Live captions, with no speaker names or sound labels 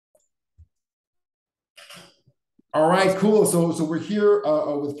All right, cool. So we're here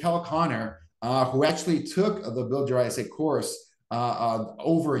with Cal Connor, who actually took the Build Your ISA course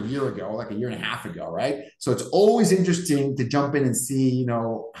over a year ago, like a year and a half ago, right? So it's always interesting to jump in and see,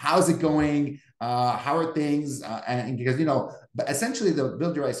 how's it going? How are things? And because, but essentially the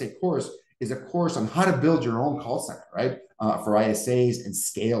Build Your ISA course is a course on how to build your own call center, right? For ISAs and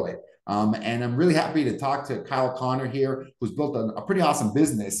scale it. And I'm really happy to talk to Kyle Connor here, who's built a pretty awesome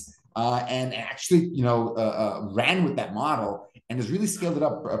business and actually, ran with that model and has really scaled it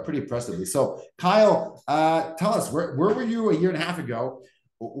up pretty impressively. So, Kyle, tell us where were you a year and a half ago?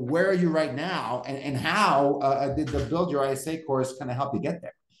 Where are you right now? And how did the Build Your ISA course kind of help you get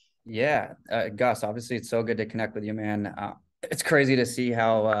there? Yeah, Gus, obviously it's so good to connect with you, man. It's crazy to see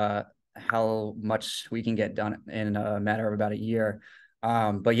how much we can get done in a matter of about a year.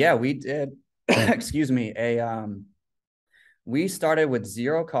 But yeah, we did, excuse me, we started with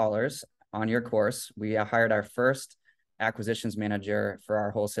 0 callers on your course. We hired our first acquisitions manager for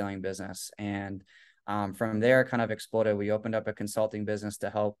our wholesaling business. And from there, kind of exploded. We opened up a consulting business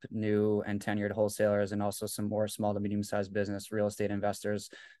to help new and tenured wholesalers and also some more small to medium sized business real estate investors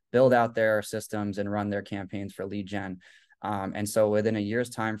build out their systems and run their campaigns for lead gen. And so within a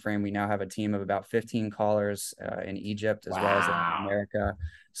year's time frame, we now have a team of about 15 callers in Egypt as well as Latin Wow. America.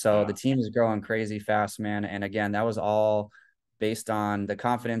 So the team is growing crazy fast, man. And again, that was all based on the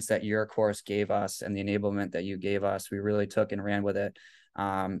confidence that your course gave us and the enablement that you gave us. We really took and ran with it.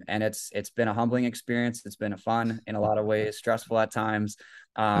 And it's been a humbling experience. It's been a fun in a lot of ways, stressful at times.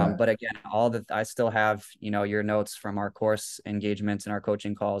 Yeah. But again, all that I still have, your notes from our course engagements and our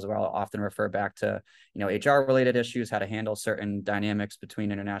coaching calls where I'll often refer back to, HR related issues, how to handle certain dynamics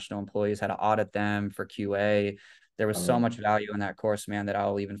between international employees, how to audit them for QA. There was so much value in that course, man, that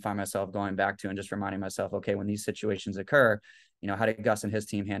I'll even find myself going back to and just reminding myself, okay, when these situations occur, how did Gus and his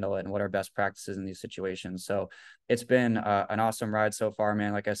team handle it and what are best practices in these situations? So it's been an awesome ride so far,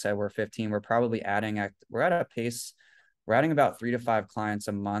 man. Like I said, we're 15. We're probably we're at a pace, we're adding about 3 to 5 clients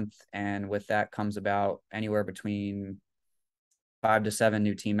a month. And with that comes about anywhere between 5 to 7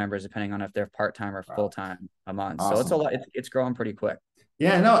 new team members, depending on if they're part-time or Wow. full-time a month. So it's a Awesome. lot. It's growing pretty quick.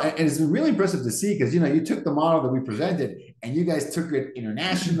 Yeah, no, and it's been really impressive to see because you took the model that we presented and you guys took it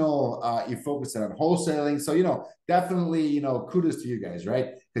international. You focused it on wholesaling, so definitely kudos to you guys,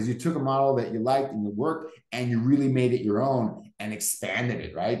 right? Because you took a model that you liked and you worked, and you really made it your own and expanded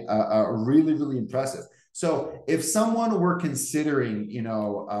it, right? Really, really impressive. So, if someone were considering,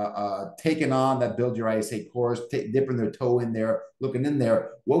 taking on that Build Your ISA course, dipping their toe in there, looking in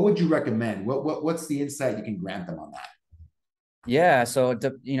there, what would you recommend? What's the insight you can grant them on that? Yeah, so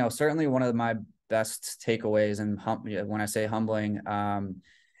certainly one of my best takeaways, and when I say humbling,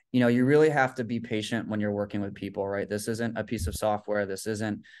 you really have to be patient when you're working with people, right? This isn't a piece of software. This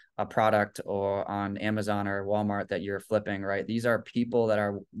isn't a product or on Amazon or Walmart that you're flipping, right? These are people that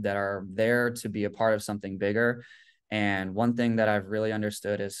are there to be a part of something bigger. And one thing that I've really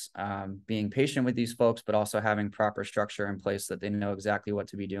understood is being patient with these folks, but also having proper structure in place that they know exactly what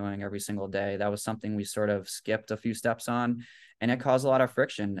to be doing every single day. That was something we sort of skipped a few steps on, and it caused a lot of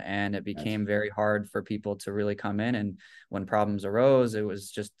friction, and it Nice. became very hard for people to really come in. And when problems arose, it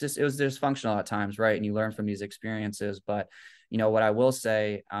was it was dysfunctional at times, right? And you learn from these experiences. But what I will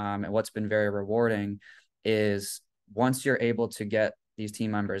say, and what's been very rewarding is once you're able to get these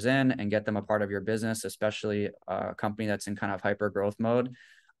team members in and get them a part of your business, especially a company that's in kind of hyper growth mode,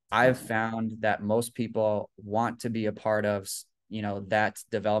 I've found that most people want to be a part of, that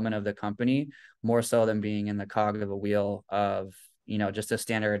development of the company more so than being in the cog of a wheel of, just a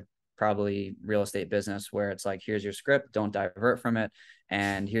standard, probably real estate business where it's like, here's your script, don't divert from it.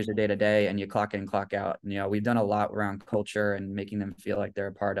 And here's your day to day, and you clock in, clock out. We've done a lot around culture and making them feel like they're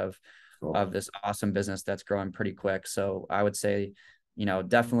a part of Cool. this awesome business that's growing pretty quick. So I would say,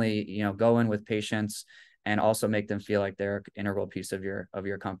 definitely, go in with patience and also make them feel like they're an integral piece of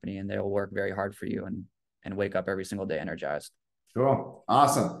your company, and they'll work very hard for you and wake up every single day energized. Cool.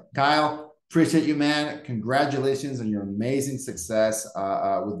 Awesome. Kyle, appreciate you, man. Congratulations on your amazing success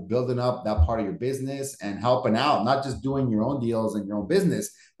with building up that part of your business and helping out, not just doing your own deals and your own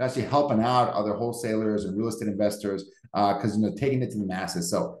business, but actually helping out other wholesalers and real estate investors because, taking it to the masses.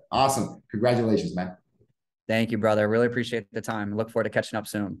 So awesome. Congratulations, man. Thank you, brother. Really appreciate the time. Look forward to catching up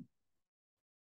soon.